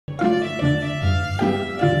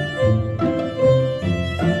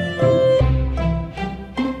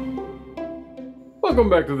Welcome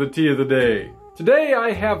back to the tea of the day. Today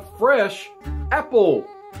I have fresh apple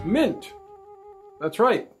mint. That's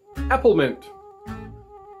right, apple mint.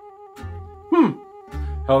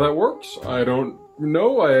 How that works, I don't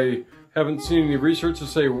know. I haven't seen any research to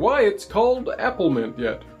say why it's called apple mint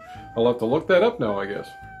yet. I'll have to look that up now, I guess.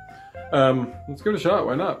 Let's give it a shot,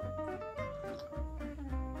 why not?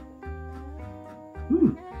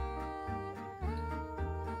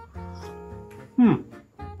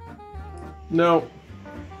 Now,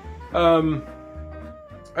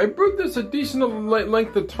 I brewed this a decent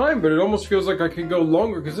length of time, but it almost feels like I could go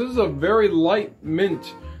longer because this is a very light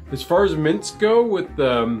mint. As far as mints go, with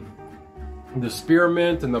the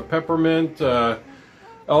spearmint and the peppermint,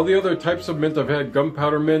 all the other types of mint I've had,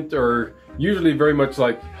 gunpowder mint, are usually very much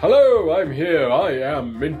like, hello, I'm here, I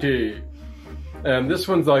am minty. And this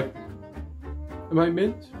one's like, am I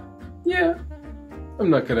mint? Yeah. I'm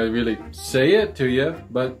not gonna really say it to you,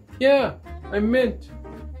 but yeah, I'm mint.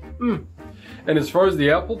 And as far as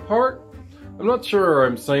the apple part, I'm not sure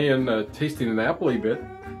I'm saying tasting an apple-y bit.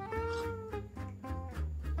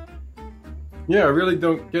 Yeah, I really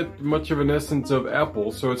don't get much of an essence of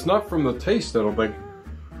apple, so it's not from the taste, I don't think.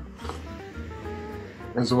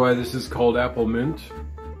 That's why this is called apple mint.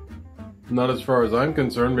 Not as far as I'm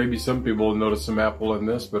concerned. Maybe some people will notice some apple in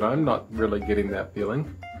this, but I'm not really getting that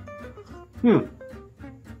feeling.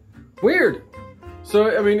 Weird.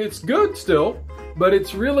 So, I mean, it's good still, but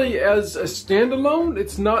it's really, as a standalone,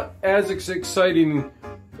 it's not as exciting,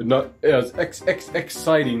 not as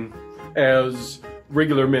exciting as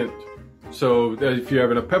regular mint. So if you're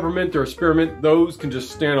having a peppermint or a spearmint, those can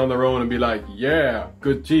just stand on their own and be like, yeah,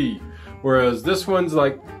 good tea. Whereas this one's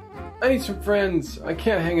like, I need some friends. I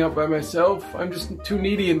can't hang out by myself. I'm just too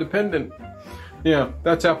needy and dependent. Yeah,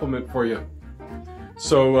 that's apple mint for you.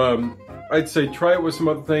 So I'd say try it with some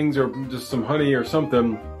other things or just some honey or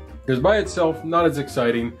something. Because by itself, not as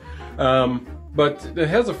exciting. But it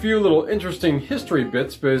has a few little interesting history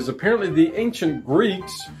bits, because apparently the ancient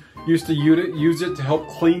Greeks used to use it to help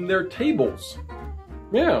clean their tables.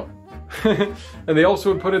 Yeah. And they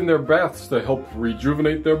also would put it in their baths to help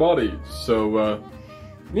rejuvenate their bodies. So,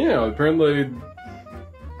 yeah, apparently it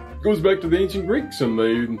goes back to the ancient Greeks, and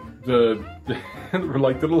they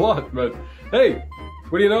liked it a lot. But hey,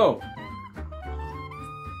 what do you know?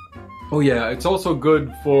 Oh yeah, it's also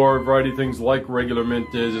good for a variety of things like regular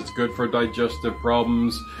mint is. It's good for digestive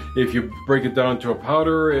problems. If you break it down to a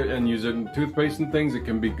powder and use it in toothpaste and things, it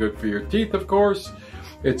can be good for your teeth, of course.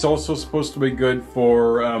 It's also supposed to be good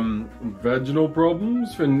for vaginal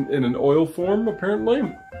problems in an oil form,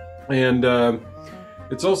 apparently. And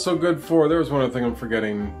it's also good for, there was one other thing I'm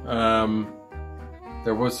forgetting.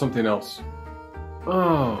 There was something else.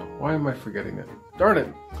 Oh, why am I forgetting it? Darn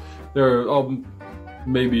it. They're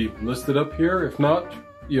maybe listed up here. If not,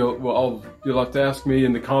 you'll have to ask me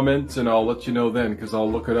in the comments, and I'll let you know then, because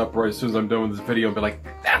I'll look it up right as soon as I'm done with this video and be like,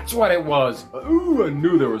 that's what it was. Ooh, I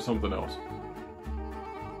knew there was something else.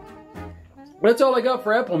 That's all I got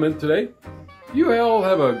for apple mint today. You all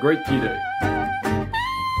have a great tea day.